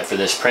 55 for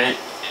this print,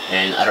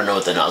 and I don't know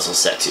what the nozzle's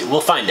set to.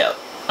 We'll find out.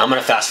 I'm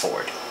gonna fast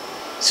forward.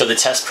 So the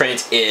test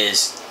print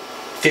is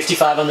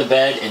 55 on the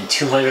bed and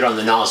 200 on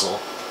the nozzle.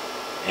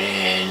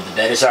 And the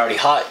bed is already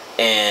hot,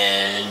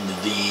 and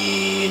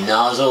the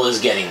nozzle is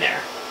getting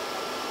there.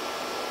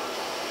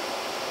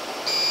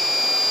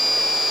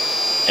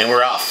 And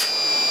we're off.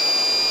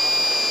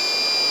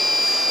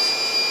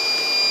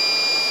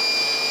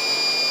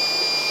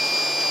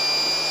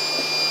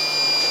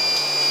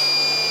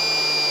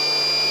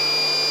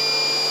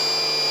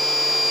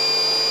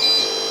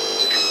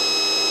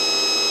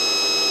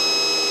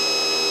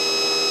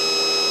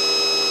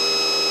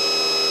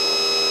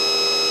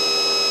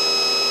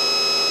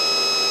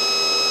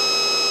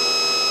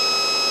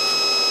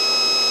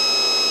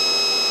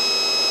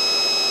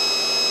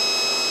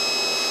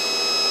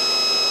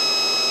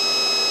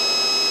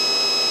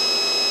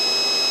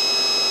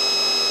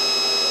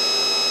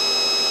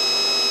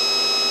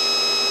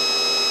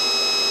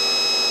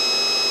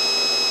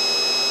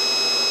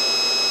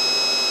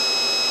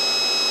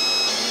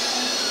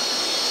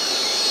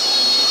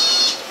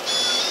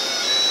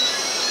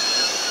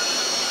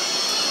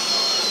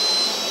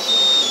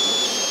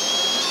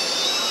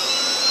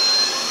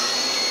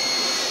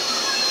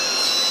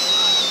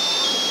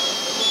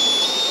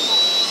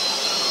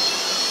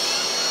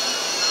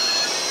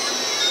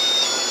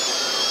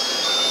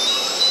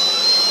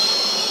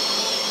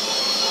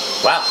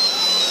 Wow.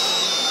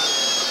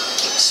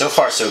 So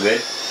far, so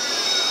good.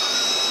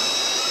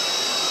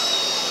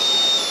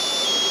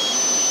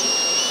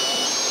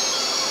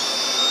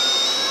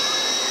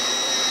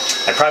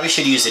 I probably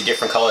should use a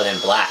different color than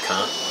black,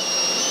 huh?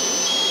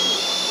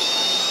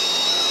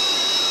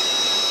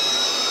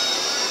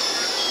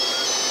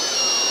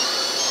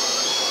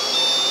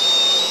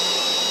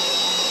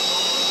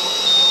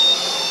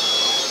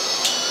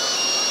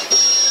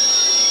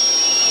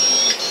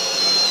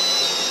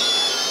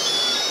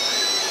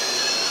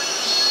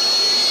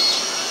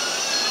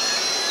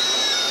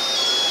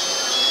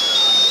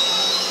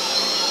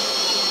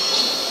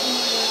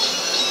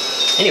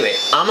 Anyway,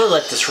 I'm gonna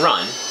let this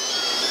run,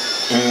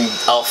 and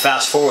I'll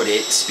fast forward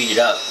it, speed it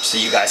up, so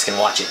you guys can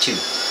watch it too.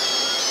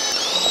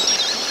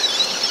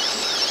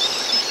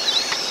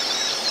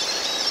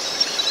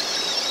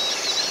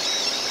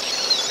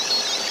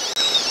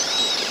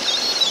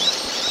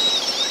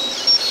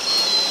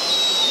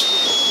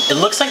 It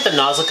looks like the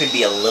nozzle could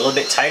be a little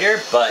bit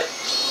tighter, but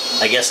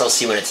I guess I'll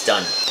see when it's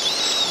done.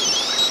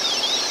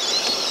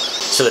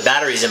 So the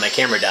batteries in my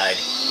camera died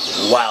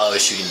while I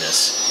was shooting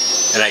this,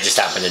 and I just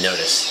happened to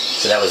notice.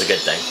 So that was a good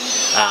thing.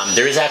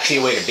 There is actually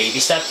a way to baby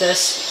step this.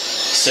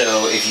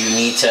 So if you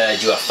need to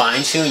do a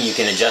fine tune, you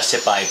can adjust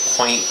it by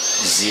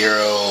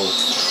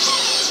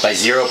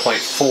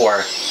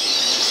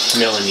 0.4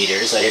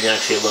 millimeters. I didn't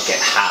actually look at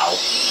how.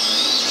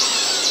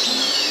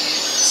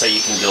 So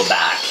you can go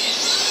back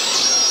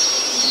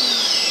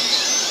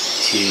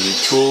to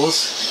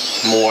Tools,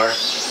 More,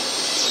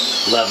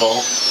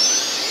 Level,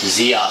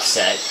 Z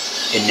Offset,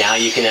 and now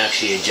you can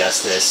actually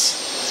adjust this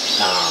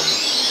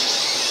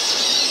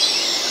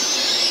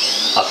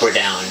up or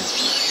down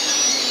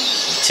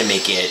to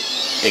make it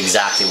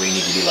exactly where you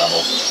need to be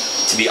level.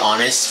 To be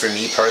honest, for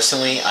me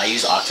personally, I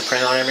use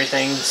Octoprint on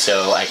everything,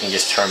 so I can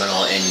just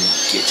terminal and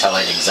tell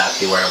it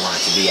exactly where I want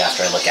it to be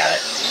after I look at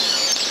it.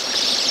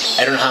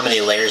 I don't know how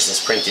many layers this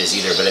print is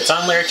either, but it's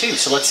on layer 2,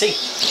 so let's see.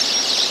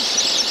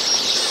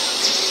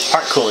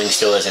 Part cooling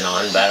still isn't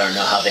on, but I don't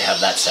know how they have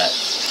that set.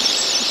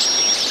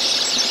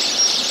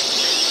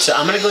 So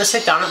I'm gonna go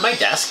sit down at my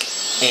desk,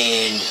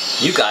 and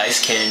you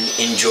guys can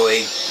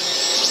enjoy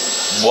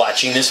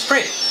watching this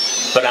print,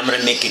 but I'm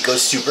gonna make it go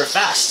super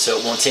fast so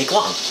it won't take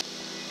long.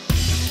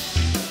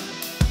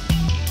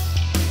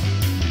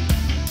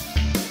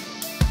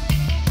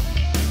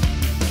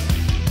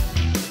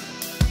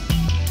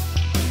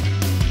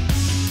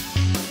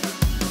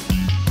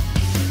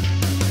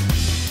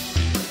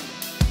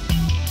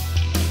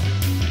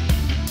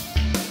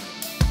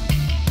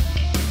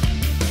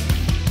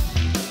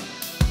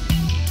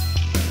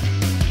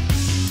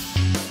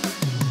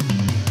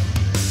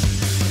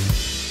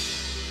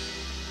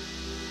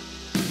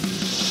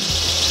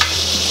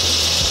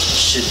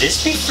 Should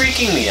this be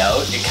freaking me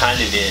out? It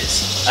kind of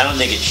is. I don't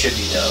think it should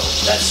be though.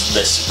 That's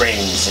the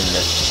springs and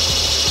the...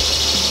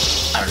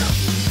 I don't know.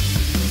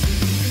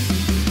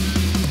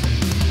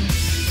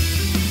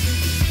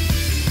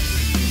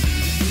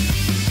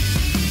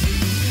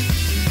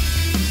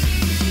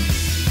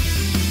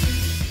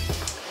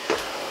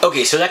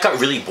 Okay, so that got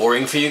really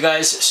boring for you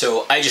guys,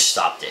 so I just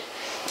stopped it.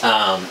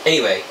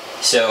 Anyway,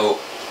 so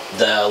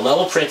the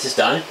level print is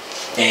done,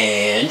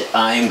 and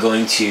I'm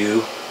going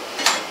to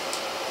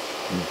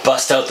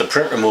bust out the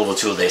print removal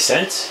tool they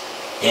sent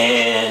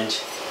and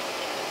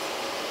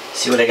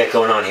see what I got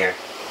going on here.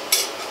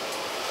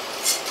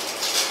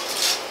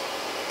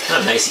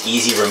 Kind of nice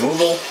easy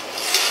removal.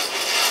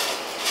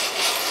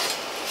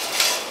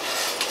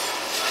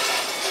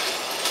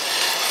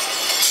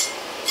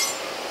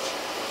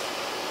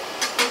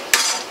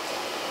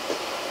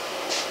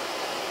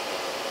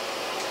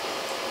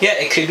 yeah,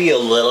 it could be a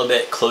little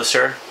bit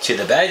closer to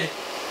the bed,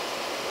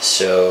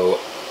 so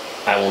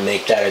I will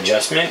make that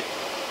adjustment.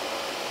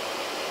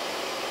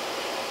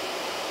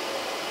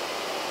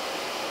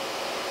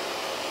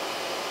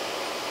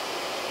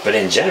 But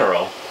in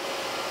general,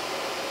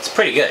 it's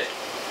pretty good.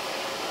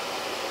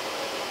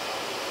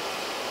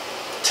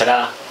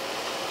 Ta-da!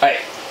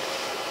 Alright,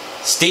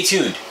 stay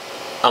tuned.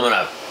 I'm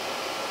gonna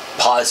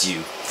pause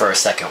you for a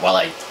second while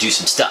I do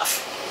some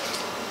stuff.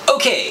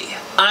 Okay,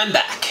 I'm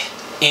back,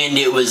 and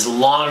it was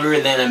longer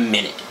than a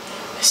minute.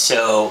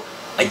 So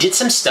I did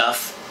some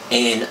stuff,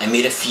 and I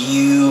made a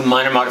few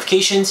minor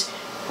modifications,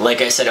 like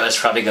I said I was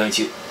probably going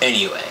to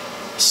anyway.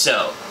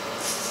 So,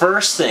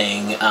 first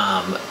thing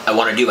I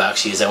want to do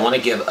actually is I want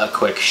to give a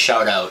quick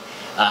shout out.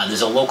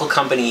 There's a local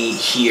company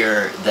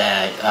here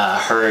that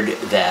heard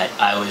that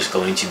I was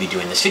going to be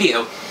doing this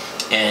video,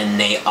 and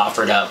they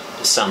offered up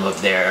some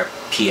of their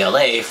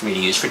PLA for me to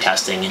use for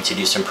testing and to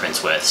do some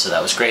prints with, so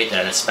that was great.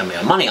 That I didn't spend my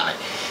own money on it.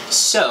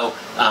 So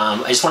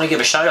I just want to give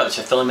a shout out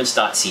to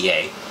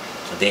filaments.ca.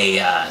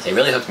 They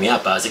really hooked me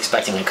up. I was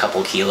expecting a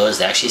couple kilos.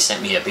 They actually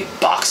sent me a big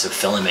box of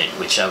filament,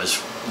 which I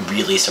was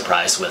really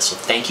surprised with, so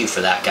thank you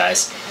for that,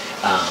 guys.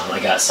 I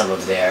got some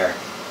of their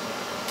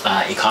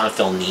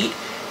Econofil Neat,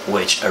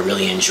 which I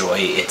really enjoy.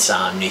 It's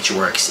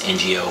NatureWorks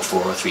NGO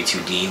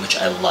 4032D, which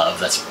I love.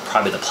 That's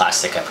probably the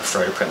plastic I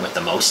prefer to print with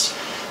the most.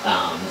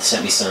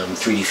 Sent me some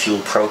 3D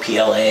Fuel Pro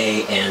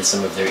PLA and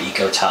some of their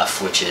Eco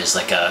Tough, which is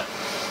like a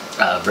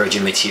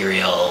virgin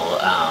material.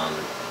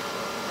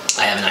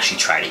 I haven't actually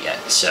tried it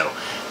yet, so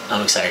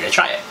I'm excited to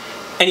try it.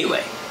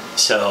 Anyway,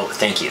 so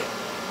thank you.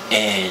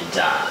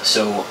 And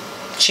so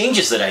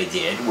changes that I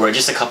did were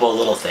just a couple of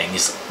little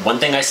things. One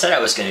thing I said I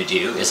was going to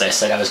do is I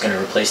said I was going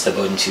to replace the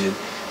Bowden tube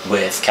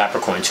with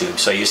Capricorn tube.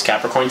 So I used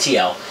Capricorn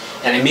TL,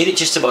 and I made it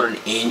just about an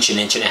inch and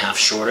a half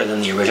shorter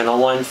than the original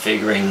one,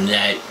 figuring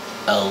that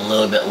a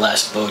little bit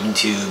less Bowden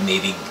tube,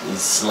 maybe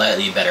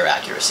slightly better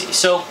accuracy.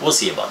 So we'll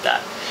see about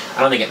that.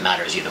 I don't think it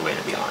matters either way,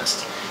 to be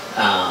honest.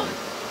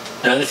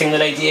 Another thing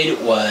that I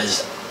did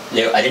was,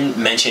 I didn't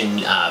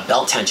mention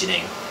belt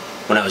tensioning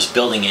when I was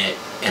building it,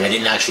 and I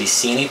didn't actually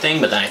see anything,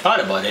 but then I thought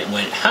about it and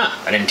went,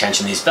 I didn't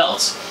tension these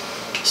belts.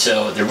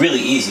 So they're really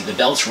easy. The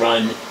belts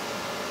run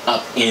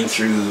up in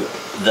through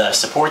the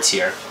supports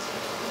here.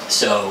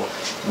 So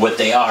what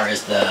they are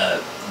is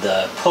the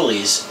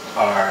pulleys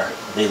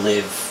they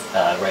live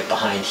right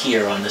behind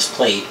here on this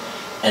plate,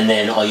 and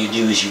then all you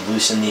do is you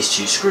loosen these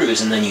two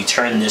screws, and then you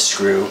turn this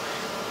screw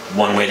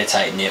one way to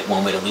tighten it,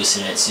 one way to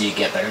loosen it, so you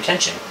get better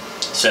tension.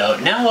 So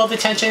now all the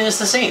tension is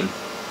the same.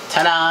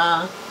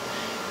 Ta-da!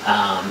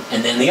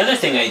 And then the other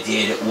thing I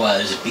did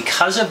was,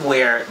 because of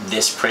where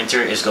this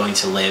printer is going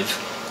to live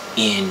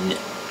in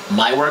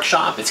my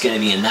workshop, it's going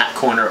to be in that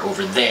corner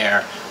over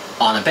there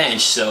on a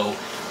bench, so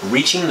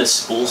reaching the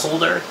spool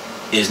holder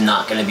is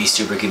not going to be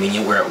super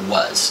convenient where it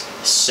was.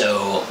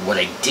 So what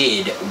I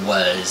did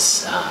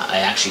was I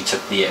actually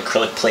took the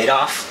acrylic plate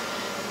off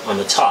on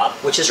the top,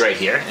 which is right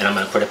here, and I'm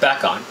going to put it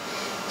back on.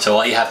 So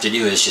all you have to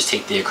do is just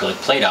take the acrylic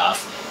plate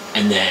off,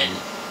 and then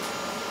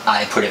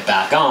I put it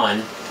back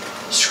on,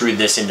 screwed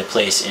this into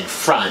place in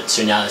front,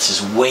 so now this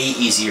is way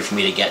easier for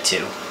me to get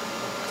to.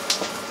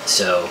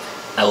 So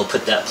I will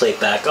put that plate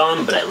back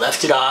on, but I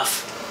left it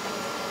off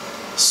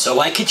so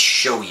I could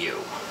show you.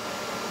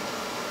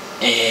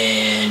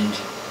 And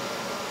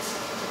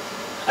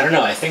I don't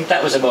know, I think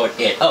that was about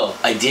it. Oh,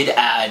 I did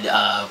add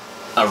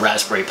a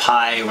Raspberry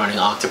Pi running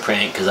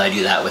Octoprint, because I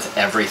do that with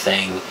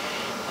everything.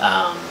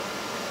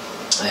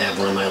 I have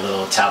one of my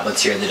little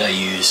tablets here that I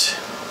use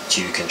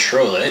to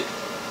control it.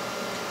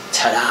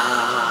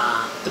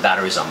 Ta-da! The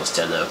battery's almost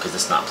dead though, because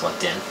it's not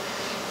plugged in.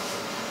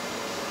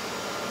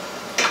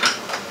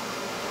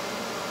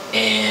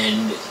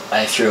 And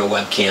I threw a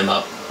webcam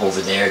up over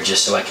there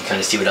just so I could kind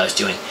of see what I was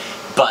doing.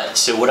 But,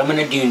 so what I'm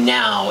going to do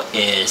now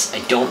is, I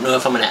don't know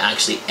if I'm going to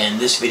actually end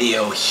this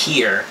video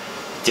here,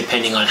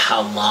 depending on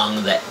how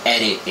long the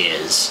edit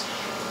is,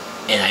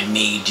 and I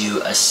may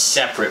do a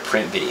separate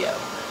print video.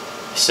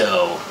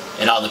 So,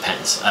 it all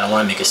depends. I don't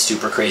want to make a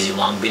super crazy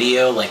long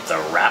video like the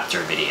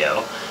Raptor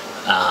video,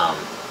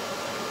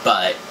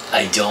 but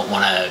I don't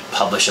want to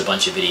publish a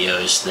bunch of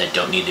videos that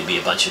don't need to be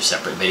a bunch of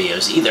separate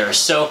videos either,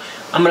 so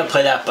I'm going to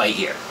play that by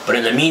ear. But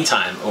in the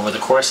meantime, over the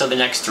course of the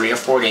next 3 or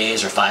 4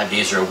 days, or 5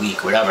 days, or a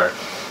week, whatever,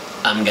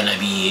 I'm going to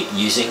be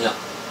using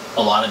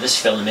a lot of this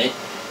filament,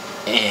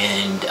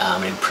 and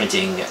I'm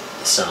printing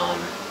some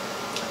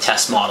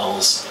test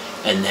models,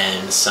 and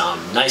then some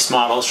nice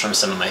models from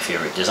some of my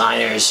favorite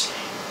designers,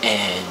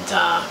 and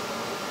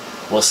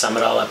we'll sum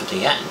it all up at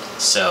the end.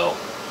 So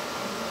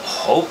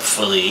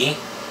hopefully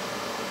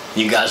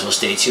you guys will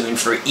stay tuned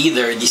for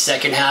either the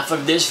second half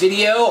of this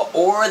video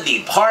or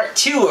the part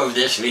 2 of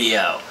this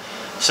video.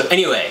 So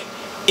anyway,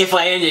 if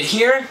I end it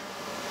here,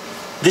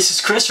 this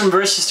is Chris from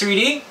Versus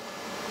 3D,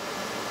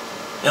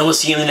 and we'll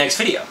see you in the next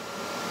video.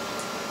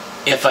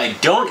 If I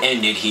don't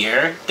end it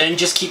here, then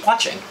just keep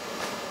watching.